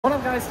What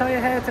up guys,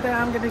 Taylor here. Today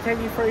I'm going to take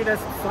you through this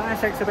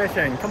Flash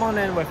exhibition. Come on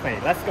in with me,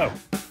 let's go.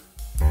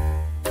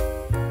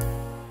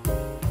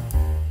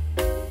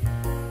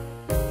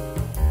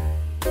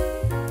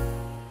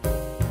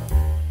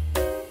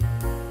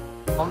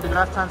 On the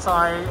left hand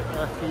side,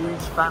 a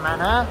huge Batman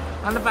here,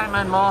 and the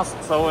Batman mask,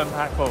 so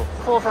impactful.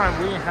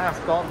 Forefront we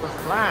have got the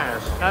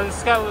Flash. Now the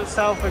scale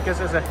itself, because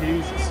it's a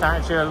huge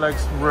statue,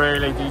 looks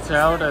really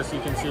detailed as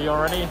you can see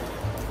already.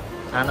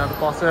 And at the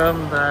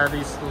bottom, there are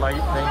these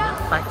lightning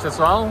effects as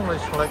well,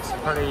 which looks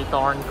pretty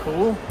darn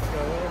cool.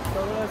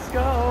 Let's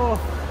go!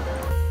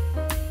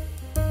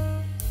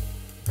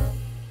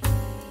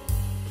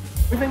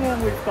 Moving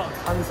on, we've got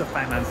tons of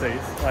Batman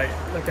suits. Like,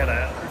 look at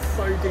it. It's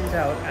so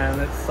detailed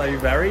and it's so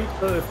varied.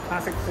 The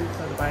classic suits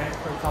at the back,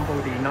 for example,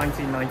 the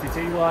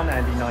 1992 one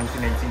and the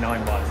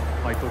 1989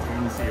 one, Michael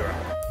Keaton's era.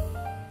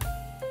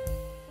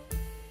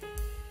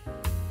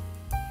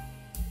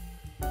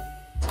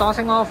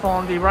 Starting off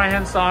on the right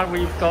hand side,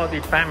 we've got the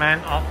Batman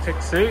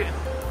Arctic suit.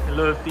 A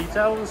lot of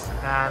details,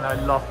 and I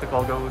love the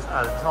goggles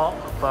at the top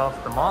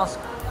above the mask.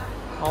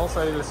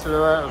 Also the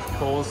silhouette, of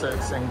course,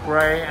 it's in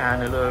grey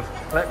and a lot of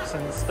clips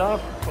and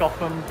stuff.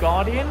 Gotham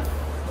Guardian,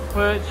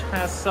 which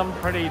has some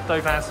pretty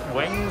dope ass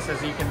wings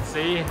as you can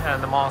see,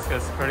 and the mask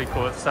is pretty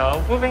cool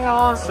itself. Moving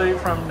on, suit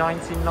from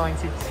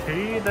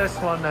 1992. This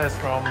one is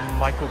from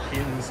Michael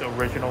Keaton's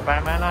original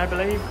Batman, I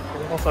believe.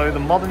 Also the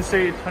modern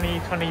suit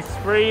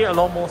 2023, a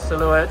lot more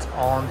silhouette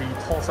on the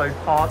torso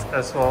part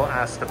as well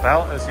as the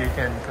belt, as you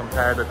can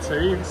compare the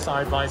two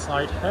side by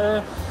side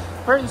here.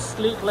 Very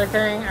sleek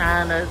looking,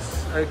 and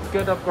it's a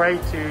good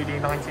upgrade to the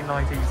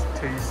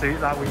 1992 suit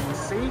that we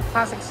see.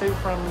 Classic suit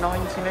from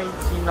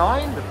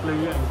 1989, the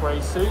blue and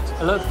grey suit.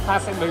 A lot of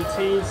classic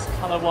motifs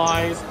color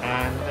wise,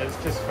 and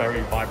it's just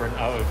very vibrant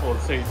out of all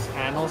the suits.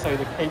 And also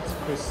the Caped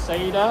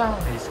Crusader,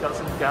 he's got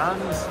some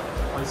guns,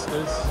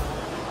 oysters.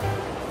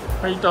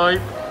 Pretty dope.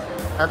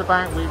 At the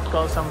back we've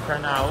got some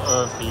print out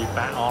of the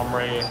Bat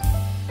Armory.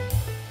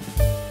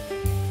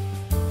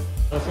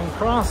 Looking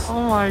cross.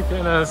 Oh my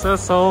goodness,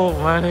 there's so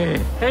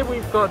many. Here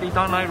we've got the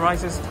Dark Knight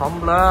Rises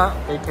tumbler,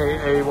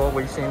 aka what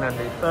we've seen in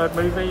the third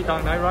movie,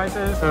 Dark Knight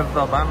Rises, with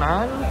the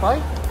Batman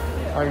bike,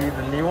 i.e.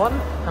 the new one,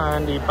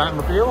 and the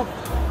Batmobile.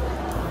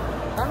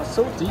 That's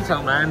so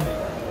detailed, man.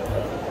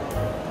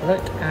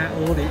 Look at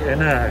all the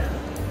inner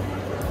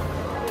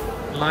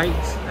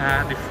lights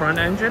at the front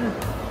engine.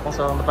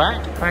 Also on the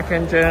back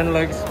engine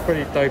looks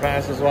pretty dope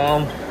ass as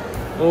well.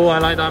 Oh, I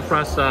like that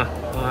thruster.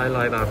 I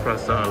like that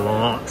thruster a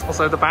lot.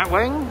 Also the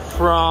Batwing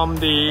from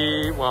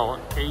the, well,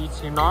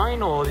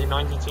 89 or the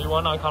 92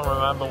 one, I can't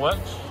remember which.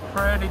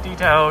 Pretty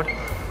detailed,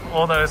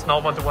 although it's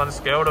not 1-to-1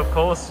 scaled, of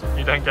course.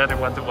 You don't get a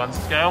 1-to-1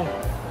 scale.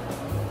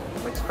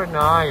 Looks pretty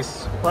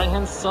nice. Right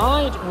hand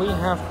side, we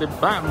have the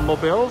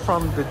Batmobile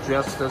from the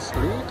Justice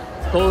League.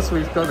 Of course,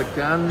 we've got the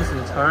guns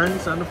and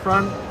turrets at the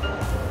front.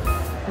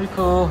 Pretty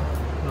cool.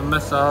 The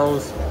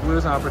missiles,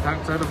 wheels are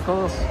protected, of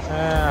course.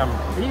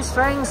 These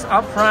things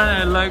up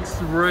front, it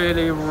looks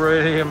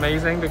really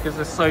amazing because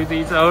it's so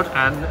detailed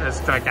and it's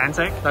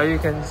gigantic. So you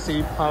can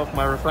see part of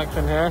my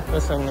reflection here.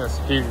 This thing is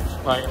huge,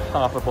 like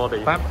half a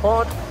body.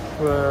 Batpod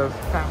with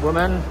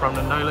Catwoman from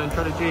the Nolan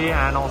trilogy,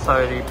 and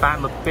also the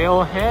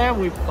Batmobile here.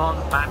 We've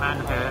got the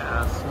Batman here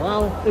as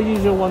well. The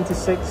usual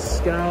 1:6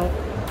 scale.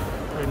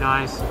 Very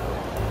nice.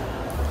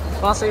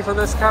 Lastly for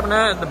this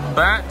cabinet, the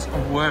Bat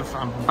with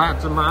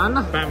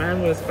Batman.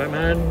 Batman with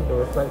Batman, the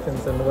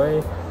reflections in the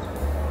way.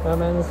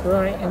 Batman's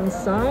right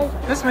inside.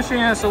 This machine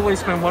has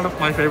always been one of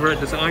my favorite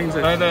designs.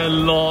 There are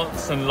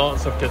lots and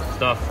lots of good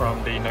stuff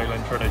from the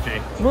Nolan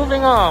trilogy.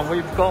 Moving on,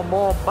 we've got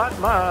more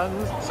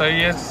Batmans. So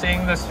you're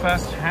seeing this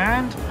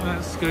firsthand.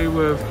 Let's go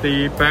with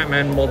the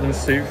Batman modern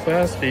suit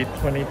first, the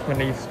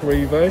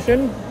 2023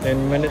 version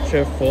in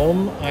miniature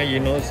form, i.e.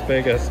 not as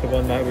big as the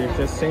one that we've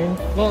just seen.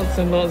 Lots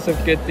and lots of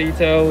good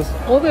details.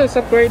 All this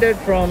upgraded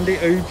from the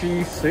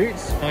OG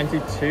suits,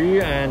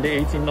 92 and the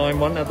 89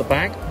 one at the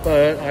back,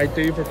 but I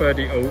do prefer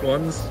the old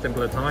ones,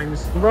 simpler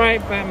times. Right,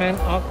 Batman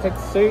Arctic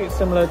suit,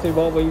 similar to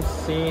what we've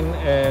seen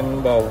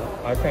in, well,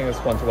 I think it's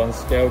 1-to-1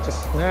 scale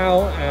just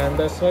now, and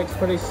this looks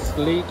pretty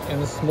sleek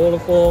in smaller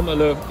form. A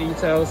lot of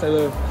details, a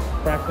lot of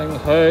grappling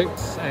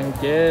hooks and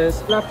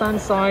gears. Left hand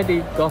side,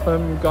 the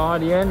Gotham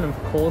Guardian.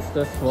 Of course,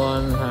 this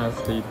one has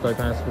the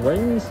dope-ass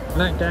wings.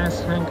 That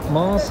gas tank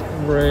mask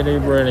really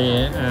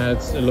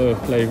adds a lot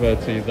of flavor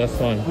to this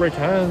one.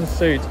 Return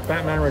suit,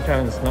 Batman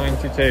Returns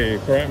 92.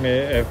 Correct me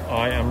if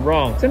I am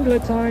wrong. Simpler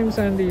times,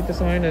 and the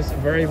design is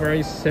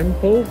very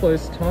simple for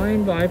its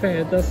time, but I think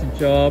it does the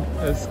job.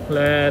 It's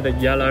clear, the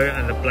yellow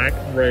and the black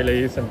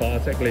really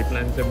symbiotically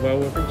blends in well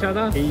with each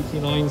other.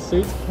 89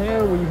 suits.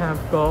 Here we have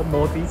got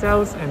more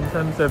details in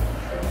terms of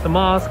the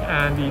mask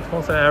and the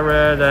torso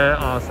area, there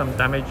are some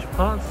damaged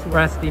parts,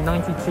 whereas the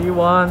 92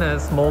 one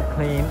is more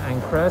clean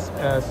and crisp.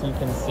 As you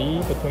can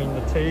see between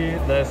the two,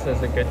 this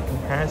is a good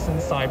comparison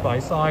side by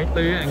side.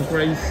 Blue and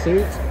grey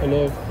suit,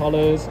 full of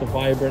colours. The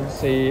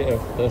vibrancy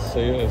of the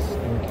suit is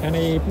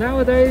uncanny.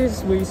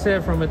 Nowadays we see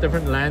it from a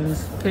different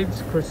lens.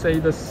 Caped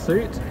Crusader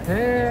suit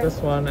here. This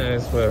one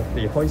is with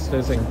the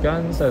hoisters and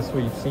guns, as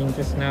we've seen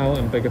just now,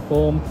 in bigger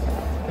form.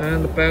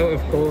 And the belt,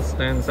 of course,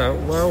 stands out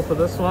well for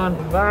this one.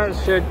 That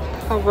should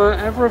cover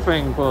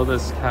everything for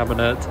this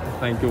cabinet.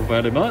 Thank you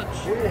very much.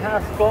 We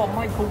have got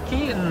Michael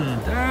Keaton.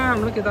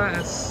 Damn, look at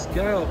that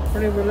scale.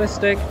 Pretty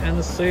realistic, and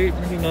the suit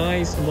really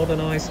nice,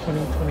 modernized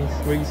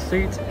 2023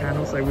 suit. And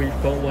also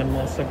we've got one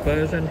more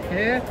subversion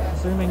here.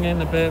 Zooming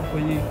in a bit for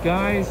you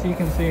guys, you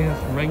can see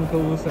his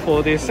wrinkles.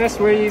 For the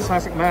accessories,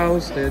 classic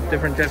mouse, the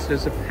different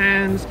gestures of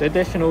hands, the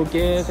additional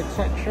gears,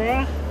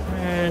 etc.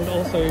 And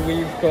also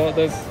we've got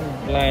this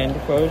bland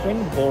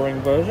version,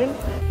 boring version.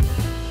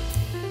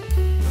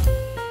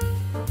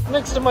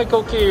 Next to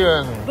Michael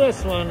Keaton,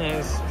 this one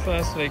is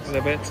firstly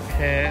exhibit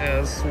here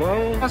as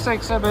well. First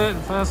exhibit,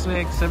 firstly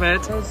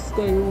exhibit. Let's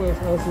stay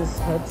with Oz's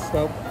head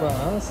sculpt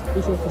first.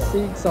 Visual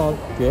physiques are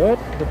good,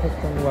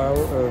 depicting well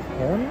of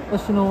him.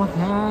 Additional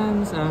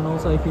hands and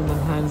also human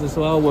hands as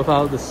well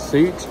without the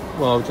suit.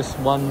 Well, just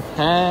one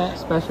pair.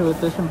 Special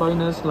edition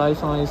bonus,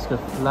 life-size the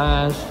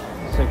Flash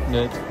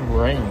signet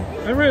ring.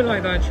 I really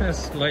like that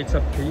chest light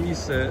up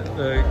piece. It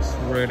looks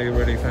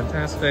really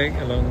fantastic,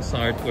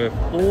 alongside with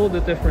all the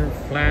different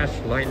flash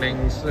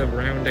lightnings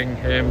surrounding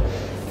him.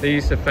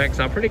 These effects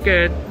are pretty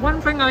good.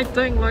 One thing I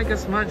don't like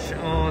as much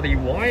are the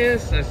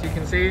wires. As you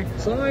can see,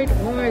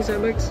 side-wise it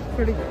looks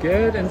pretty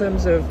good in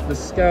terms of the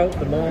scalp,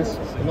 the mask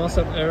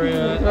up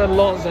area. There are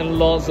lots and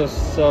lots of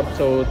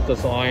subtle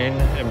design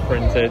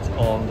imprinted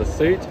on the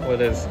suit,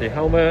 whether it's the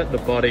helmet, the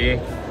body.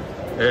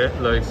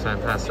 It looks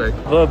fantastic.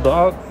 The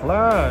Dark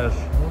Flash.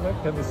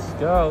 Look at the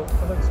scalp.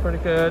 It looks pretty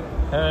good.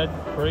 Head,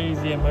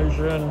 crazy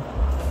emotion.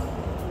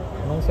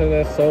 And also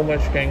there's so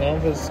much going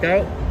on for the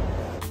scalp.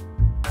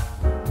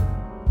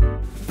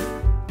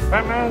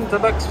 Batman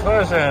Deluxe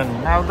version.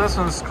 Now this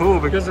one's cool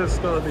because it's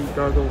got the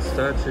gargoyle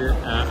statue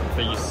at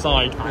the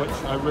side, which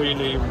I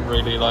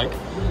really like.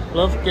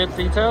 Love good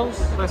details.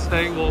 Let's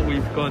take what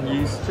we've gotten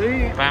used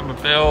to.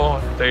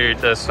 Batmobile, dude,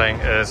 this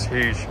thing is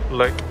huge.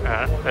 Look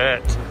at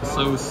it.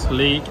 So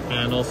sleek,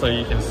 and also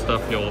you can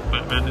stuff your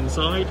Batman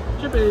inside.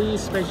 Should be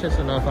spacious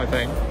enough, I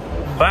think.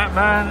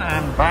 Batman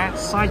and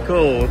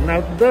Batcycle.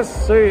 Now this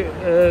suit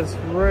is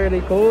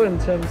really cool in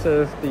terms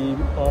of the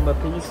armor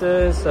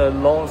pieces,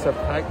 lots of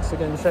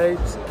hexagon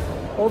shapes.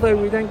 Although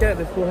we don't get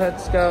the full head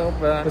sculpt,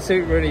 but the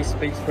suit really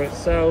speaks for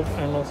itself,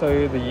 and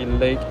also the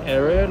leg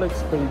area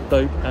looks pretty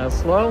dope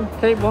as well.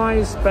 Cape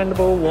wise,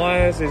 bendable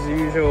wires as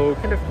usual,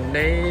 kind of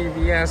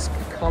navy-esque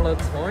color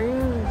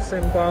tone,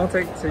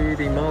 symbiotic to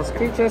the mask.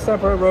 Features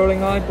separate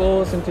rolling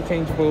eyeballs,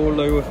 interchangeable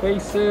lower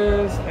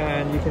faces,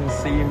 and you can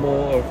see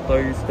more of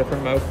those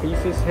different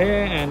mouthpieces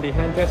here, and the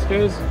hand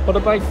gestures. For the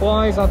bike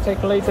wise,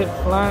 articulated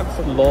flaps,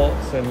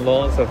 lots and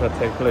lots of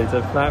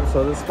articulated flaps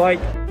for this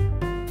bike.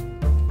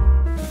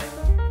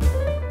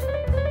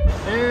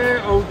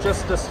 Oh,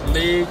 Justice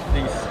League,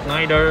 the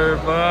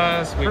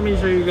Snyderverse. Let me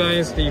show you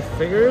guys the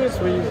figures.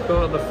 We've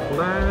got the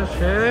Flash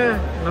here,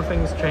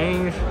 nothing's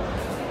changed.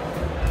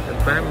 The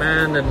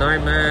Batman, the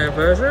Nightmare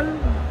version.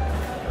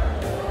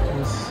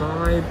 And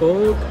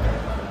Cyborg.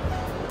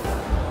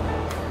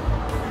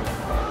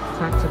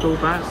 Tactical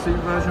Batsuit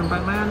version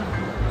Batman.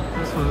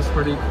 This one's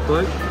pretty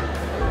quick.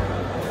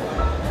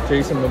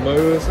 Jason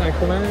Momoa's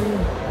Aquaman.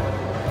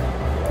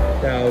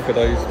 Gal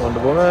Gadot's Wonder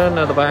Woman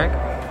at the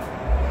back.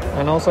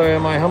 And also,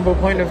 in my humble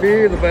point of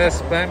view, the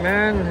best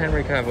Batman,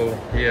 Henry Cavill.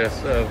 Yes,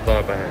 the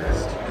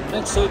best.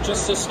 Next to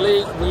Justice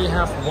League, we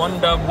have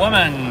Wonder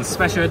Woman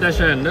Special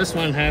Edition. This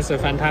one has a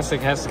fantastic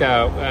head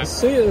sculpt. The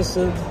suit is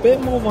a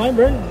bit more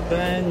vibrant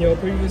than your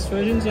previous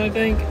versions, I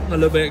think. A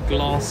little bit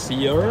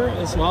glossier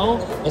as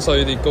well.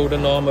 Also, the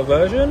golden armor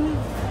version,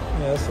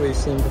 as we've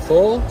seen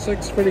before. This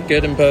looks pretty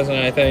good in person,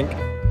 I think.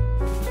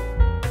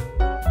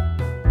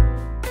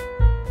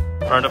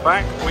 From the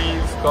back,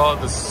 we've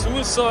got the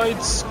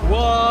Suicide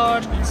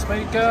Squad,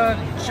 Peacemaker,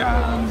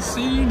 John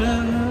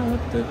Cena.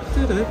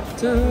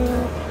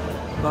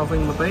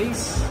 Loving the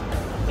bass.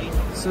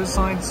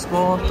 Suicide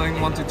Squad,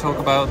 don't want to talk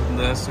about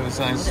the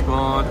Suicide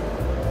Squad.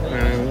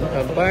 And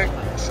at the back,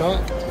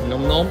 Shark,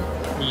 Nom Nom.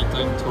 We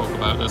don't talk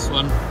about this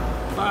one.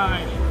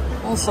 Bye.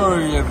 Also,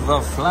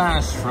 the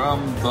Flash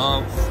from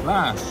The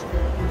Flash.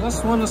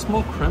 This one is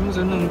more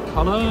crimson in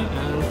color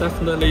and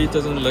definitely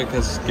doesn't look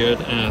as good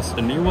as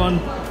the new one.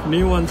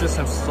 New one just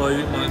has so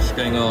much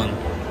going on.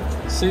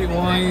 Suit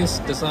wise,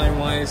 design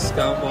wise,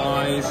 scalp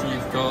wise,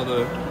 you've got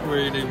a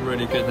really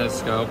good head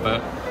sculpt,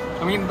 but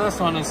I mean this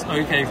one is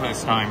okay for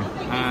this time.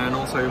 And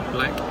also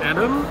Black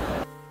Adam.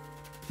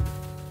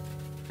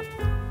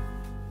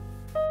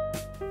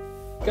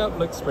 Scalp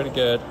looks pretty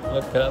good.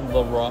 Look at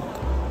The Rock.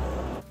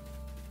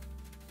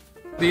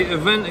 The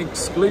event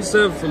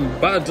exclusive from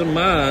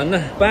Batman.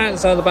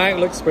 Bats at the back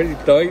looks pretty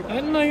dope.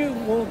 I don't know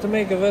what to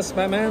make of this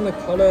Batman. The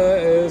color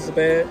is a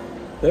bit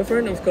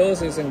different, of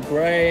course. It's in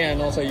grey,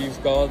 and also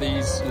you've got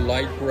these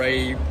light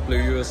grey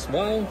blue as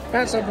well.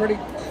 Bats are pretty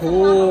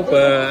cool,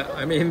 but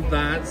I mean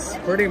that's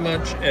pretty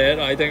much it.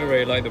 I don't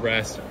really like the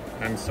rest.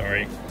 I'm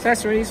sorry.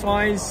 Accessories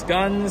wise,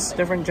 guns,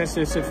 different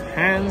gestures of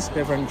hands,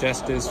 different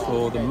gestures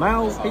for the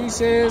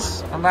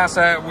mouthpieces. And that's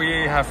it. We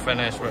have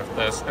finished with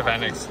this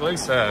event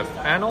exclusive.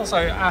 And also,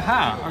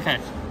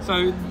 okay.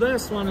 So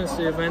this one is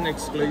the event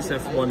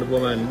exclusive Wonder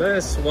Woman.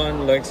 This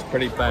one looks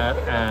pretty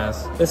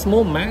badass. It's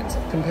more matte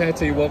compared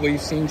to what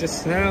we've seen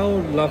just now.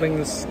 Loving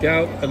the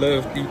scalp, a lot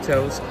of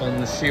details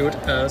on the shield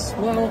as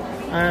well.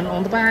 And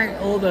on the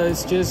back, although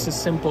it's just a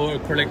simple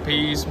acrylic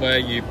piece where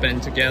you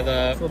bend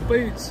together for the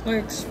boots.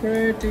 Looks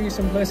pretty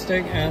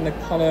simplistic, and the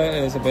color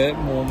is a bit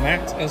more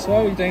matte as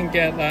well. You don't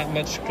get that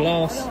much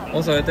gloss.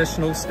 Also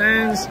additional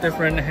stands,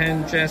 different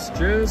hand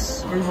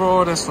gestures.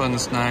 Overall, this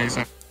one's nice.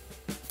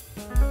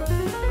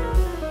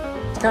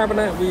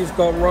 Cabinet, we've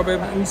got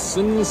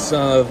Robinson's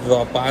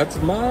The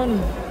Batman.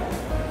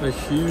 A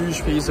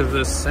huge piece of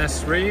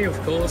accessory, of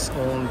course,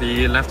 on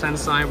the left hand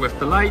side with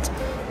the light,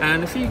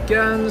 and a few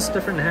guns,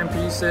 different hand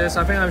pieces.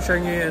 I think I've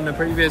shown you in the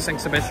previous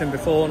exhibition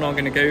before, not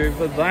going to go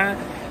over that.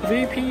 A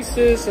few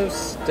pieces of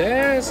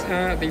stairs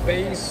at the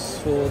base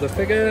for the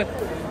figure,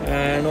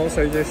 and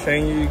also just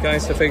showing you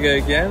guys the figure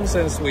again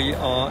since we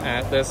are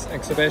at this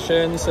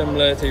exhibition,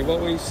 similar to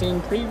what we've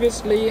seen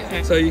previously.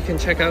 So you can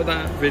check out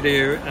that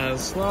video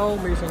as well.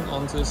 Moving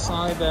on to the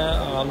side, there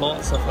are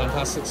lots of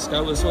fantastic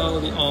sculpt as well.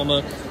 The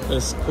armor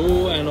is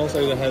cool, and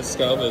also the head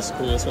sculpt is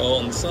cool as well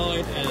on the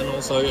side, and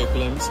also a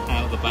glimpse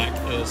out the back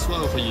as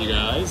well for you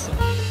guys.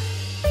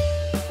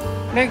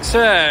 Next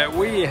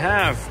we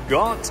have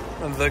got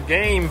the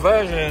game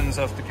versions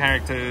of the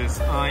characters,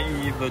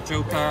 i.e. the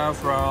Joker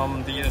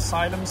from the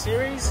Asylum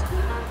series,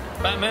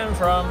 Batman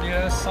from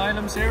the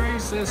Asylum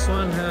series. This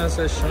one has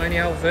a shiny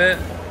outfit.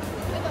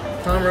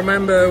 Can't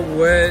remember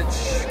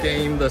which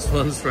game this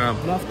one's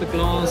from. Love the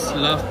gloss,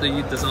 love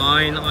the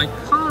design. I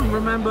can't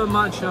remember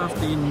much of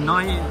the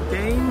Night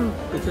game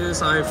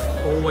because I've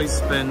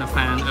always been a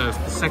fan of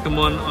the second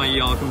one,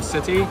 i.e. Arkham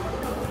City.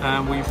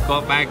 And we've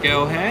got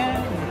Batgirl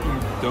here.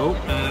 Dope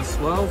as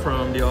well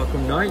from the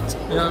Arkham Knight.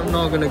 Yeah, I'm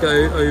not going to go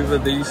over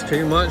these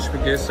too much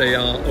because they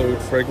are old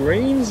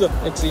figurines.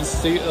 Exy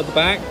suit at the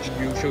back,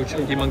 usual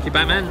Chunky Monkey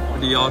Batman.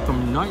 The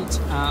Arkham Knight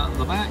at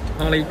the back.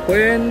 Harley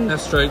Quinn,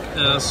 Deathstroke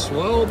as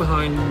well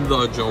behind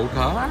the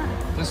Joker.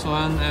 This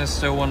one is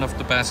still one of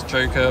the best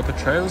Joker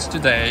portrayals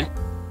today.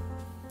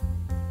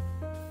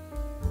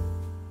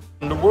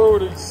 The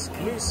world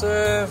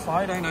exclusive,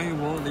 I don't know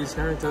what these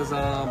characters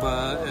are,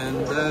 but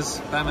in this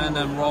Batman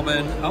and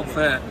Robin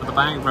outfit at the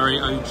back, very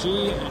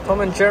OG. Tom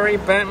and Jerry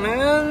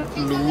Batman,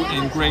 blue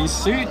and grey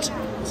suit,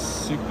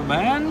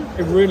 Superman.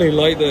 I really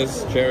like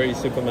this Jerry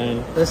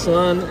Superman. This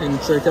one in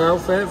Joker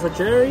outfit for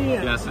Jerry.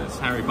 Yes, it's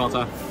Harry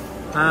Potter.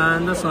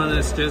 And this one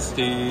is just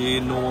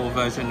the normal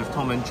version of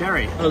Tom and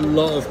Jerry. A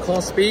lot of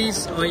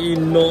Cosbys, i.e.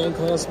 not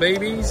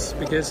Cosbabies,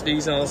 because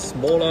these are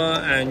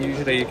smaller and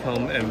usually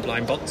come in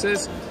blind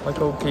boxes.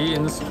 Michael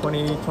Keaton's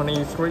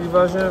 2023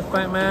 version of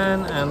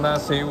Batman, and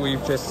that's it.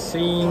 We've just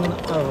seen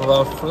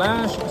the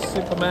Flash,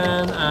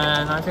 Superman,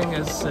 and I think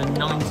it's a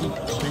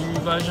 92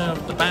 version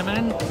of the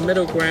Batman.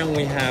 Middle ground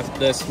we have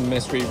this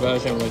mystery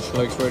version, which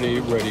looks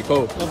really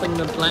cool. Loving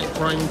the black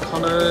chrome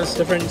colors,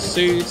 different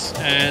suits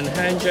and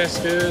hand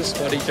gestures,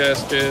 body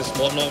gestures,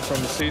 whatnot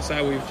from the suits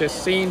that we've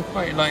just seen.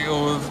 Quite like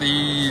all of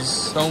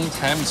these. Don't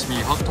tempt me,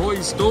 Hot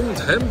Toys, don't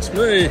tempt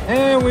me.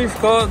 Here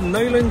we've got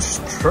Nolan's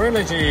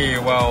trilogy,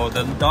 well,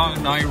 the Dark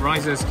Knight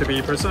Rises to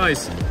be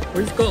precise.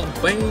 We've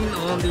got Bane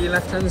on the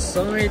left hand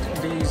side.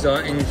 These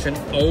are ancient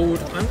old.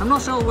 I'm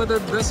not sure whether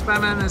this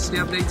Batman is the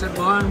updated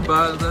one,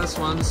 but this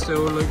one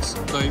still looks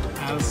dope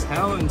as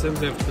hell in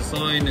terms of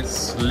design. It's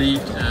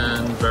sleek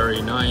and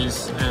very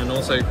nice. And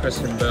also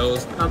Christian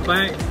Bale's at the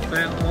back,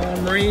 that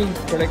armory,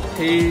 acrylic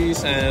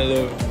piece, and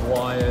a lot of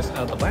wires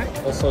at the back.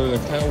 Also the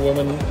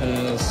Catwoman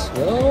as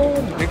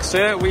well. Next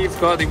up we've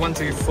got the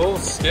 1/4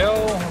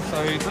 scale.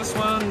 So this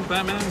one,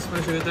 Batman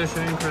Special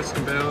Edition,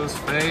 Christian Bale's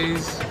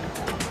face.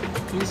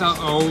 These are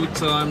old,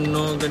 so I'm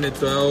not going to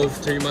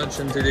delve too much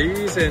into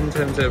these in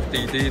terms of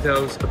the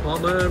details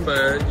department,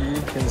 but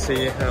you can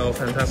see how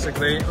fantastic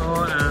they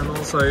are. And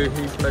also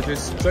Heath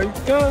Ledger's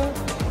Joker.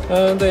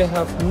 And they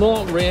have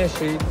not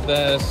reissued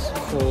this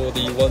for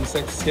the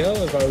 1/6 scale,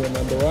 if I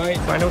remember right.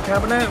 Final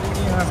cabinet,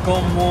 we have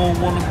got more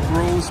Warner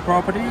Bros.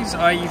 Properties,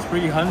 i.e.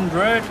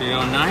 300.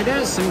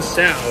 Leonidas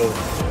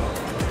himself.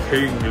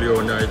 King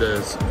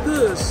Leonidas.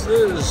 This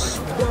is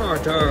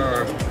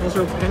Sparta.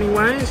 Also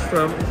Pennywise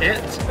from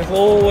It. I've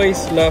always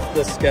loved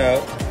the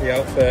scout, the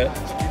outfit.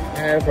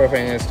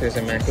 Everything is just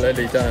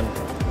immaculately done.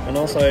 And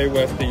also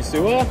with the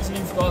sewer,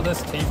 you've got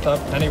this teeth up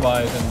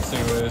Pennywise in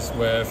sewers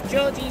with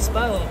Georgie's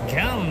boat.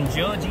 Come,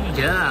 Georgie,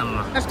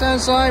 come. Left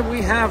hand side,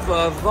 we have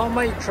The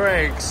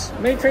Matrix.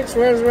 Matrix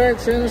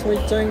Resurrections, we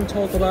don't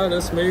talk about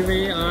this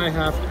movie. I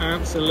have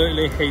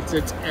absolutely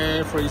hated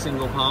every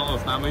single part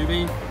of that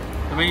movie.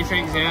 The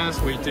Matrix,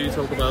 yes, we do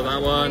talk about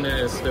that one. It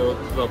is still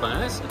the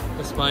best,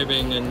 despite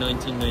being a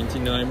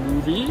 1999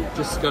 movie.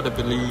 Just gotta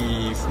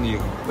believe new.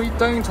 We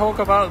don't talk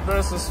about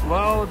this as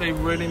well. They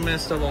really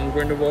messed up on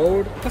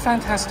Grindelwald. The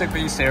Fantastic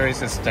Beasts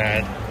series is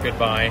dead.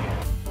 Goodbye.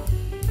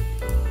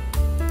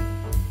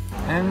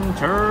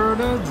 Enter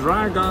the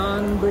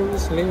dragon,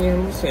 Bruce Lee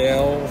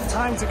himself.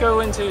 Time to go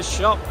into the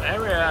shop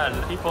area.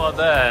 People are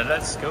there.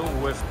 Let's go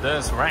with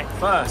this rack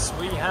first.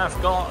 We have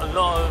got a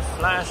lot of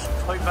Flash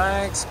tote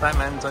bags,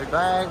 Batman tote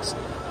bags.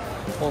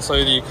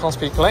 Also the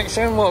Cosbi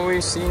collection, what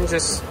we've seen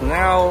just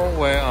now.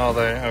 Where are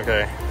they?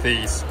 Okay,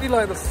 these. We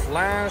like the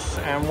Flash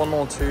and one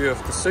or two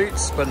of the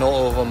suits, but not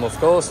all of them, of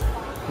course.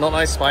 Not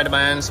like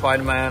Spider-Man.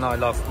 Spider-Man, I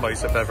love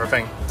most of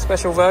everything.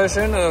 Special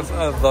version of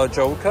the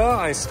Joker.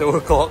 I still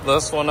got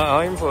this one at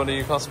home for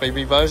the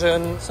Cosbaby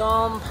version.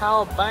 Some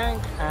power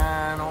bank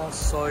and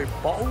also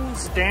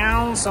bottles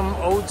down. Some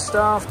old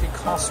stuff, the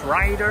Cos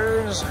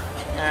Riders.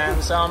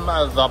 And some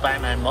of the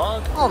Batman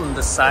mug on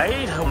the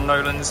side of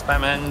Nolan's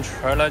Batman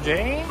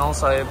trilogy.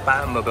 Also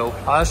Batmobile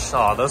plush.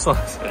 Oh, this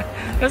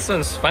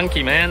one's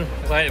funky, man.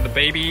 It's like the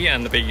baby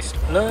and the beast.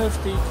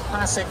 Love the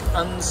classic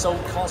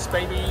unsold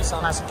Cosbabies,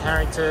 classic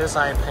characters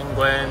like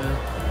Penguin,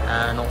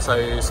 and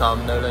also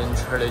some Nolan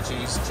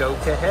trilogy's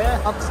Joker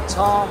here. Up the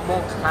top,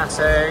 more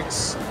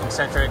classics,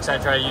 etc,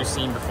 etc. You've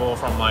seen before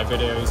from my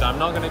videos. I'm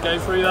not going to go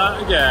through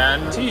that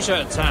again.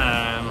 T-shirt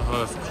time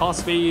with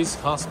Cosbis,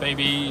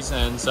 Cosbabies,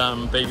 and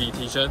some baby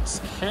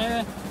t-shirts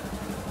here.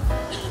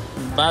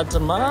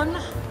 Batman,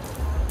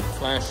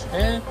 Flash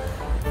here.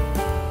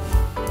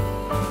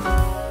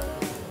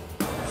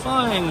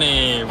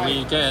 Finally,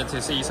 we get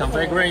to see some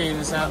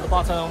figurines. At the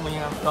bottom, we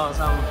have got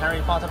some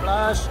Harry Potter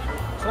blush,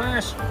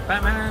 Flash,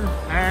 Batman,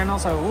 and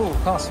also, ooh,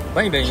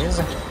 Cosbabies.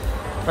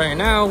 Right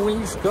now,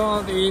 we've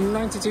got the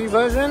 92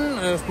 version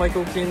of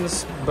Michael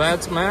Keaton's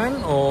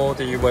Batman, or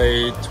the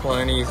way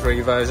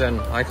 23 version.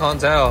 I can't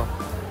tell.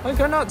 I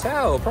cannot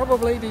tell.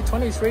 Probably the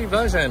 23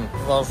 version.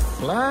 The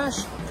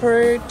Flash,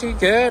 pretty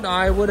good.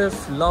 I would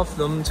have loved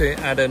them to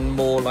add in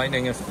more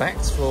lightning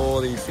effects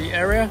for the feet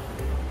area,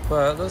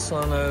 but this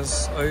one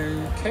is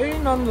okay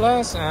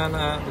nonetheless. And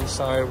at the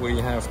side, we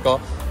have got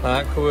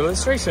that cool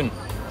illustration.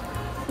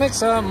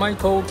 Next up,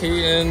 Michael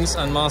Keaton's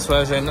unmasked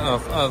version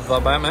of the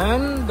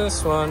Batman.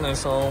 This one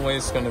is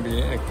always going to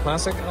be a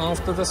classic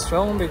after this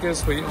film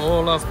because we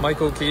all love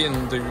Michael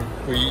Keaton, do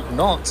we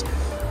not?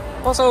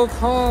 Also,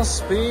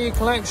 Cosbi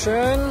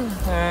collection,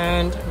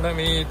 and let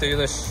me do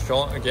this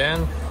shot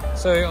again.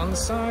 So on the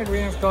side, we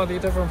have got the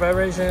different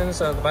variations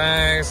of the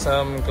bags,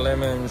 some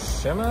glimmer and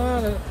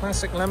shimmer, the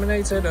classic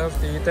laminated of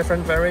the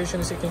different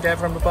variations you can get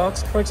from the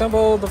box. For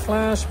example, the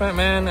Flash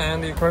Batman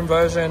and the chrome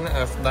version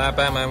of that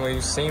Batman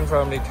we've seen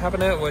from the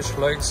cabinet, which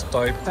looks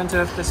dope.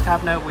 Center of this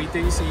cabinet, we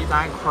do see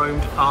that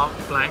chromed up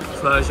black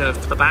version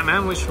of the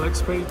Batman, which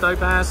looks pretty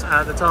dope as.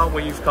 At the top,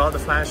 we've got the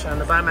Flash and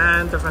the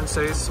Batman, different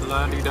suits,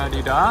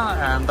 la-di-da-di-da,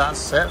 and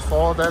that's it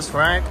for this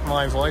rack.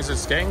 My voice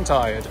is getting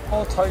tired.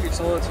 All totes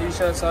or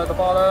t-shirts at the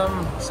bottom.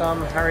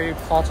 Some Harry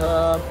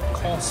Potter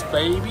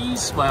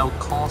Cosbabies, well,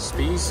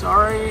 Cosbi,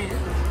 sorry.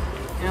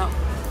 Yep,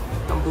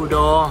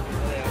 Dumbledore,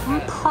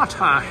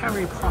 Potter,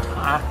 Harry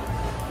Potter.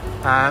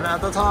 And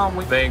at the top,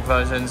 with big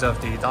versions of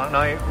the Dark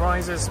Knight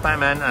Rises,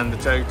 Batman and the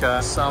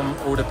Joker. Some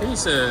older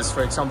pieces,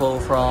 for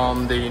example,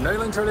 from the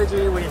Nolan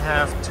trilogy, we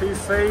have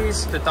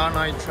Two-Face, the Dark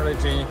Knight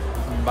trilogy,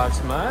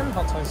 Batman,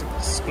 Hot Toys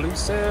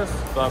exclusive,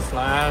 The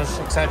Flash,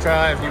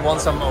 etc. If you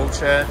want some old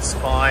shirts,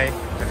 buy.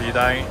 If you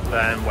don't,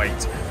 then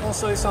wait.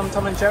 Also some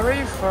Tom and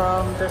Jerry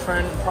from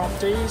different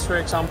properties, for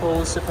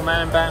example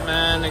Superman,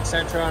 Batman,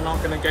 etc. I'm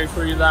not going to go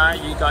through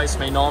that, you guys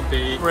may not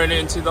be really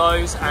into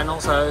those. And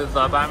also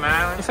the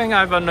Batman. I think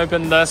I've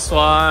unopened this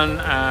one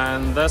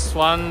and this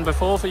one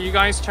before for you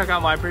guys. Check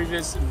out my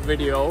previous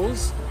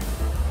videos.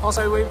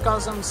 Also, we've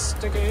got some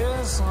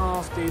stickers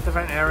of the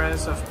different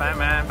areas of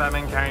Batman,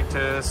 Batman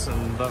characters,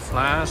 and The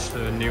Flash,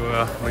 the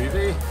newer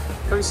movie.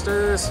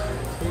 Coasters,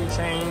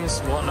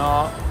 keychains,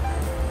 whatnot.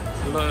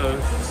 A lot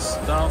of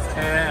stuff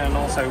here, and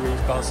also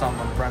we've got some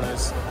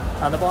umbrellas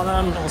at the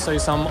bottom. Also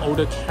some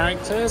older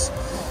characters.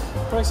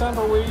 For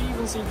example, we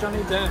even see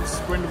Johnny Depp's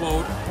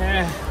Grindelwald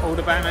here,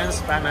 older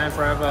Batmans, Batman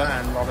Forever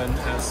and Robin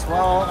as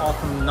well.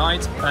 Arkham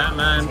Knight,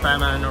 Batman,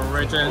 Batman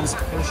Origins,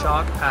 King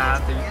Shark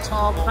at the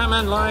top,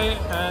 Batman Light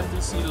and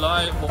DC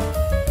Light.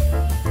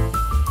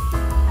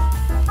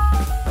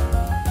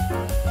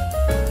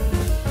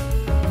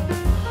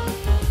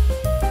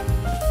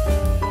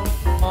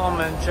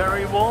 Tom and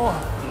Jerry War,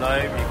 no,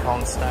 you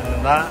can't stand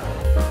in that.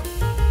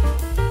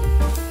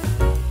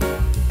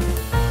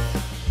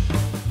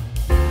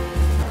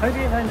 Hope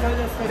you've enjoyed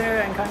this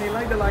video and kindly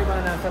like the like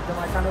button and subscribe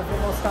to my channel for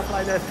more stuff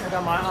like this. Check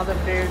out my other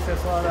videos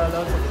as well. There are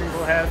loads of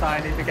people here that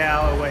I need to get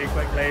out of the way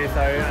quickly.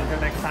 So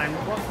until next time,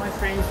 watch my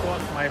streams,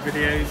 watch my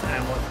videos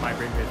and watch my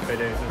previous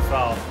videos as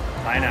well.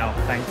 Bye now.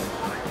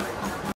 Thanks.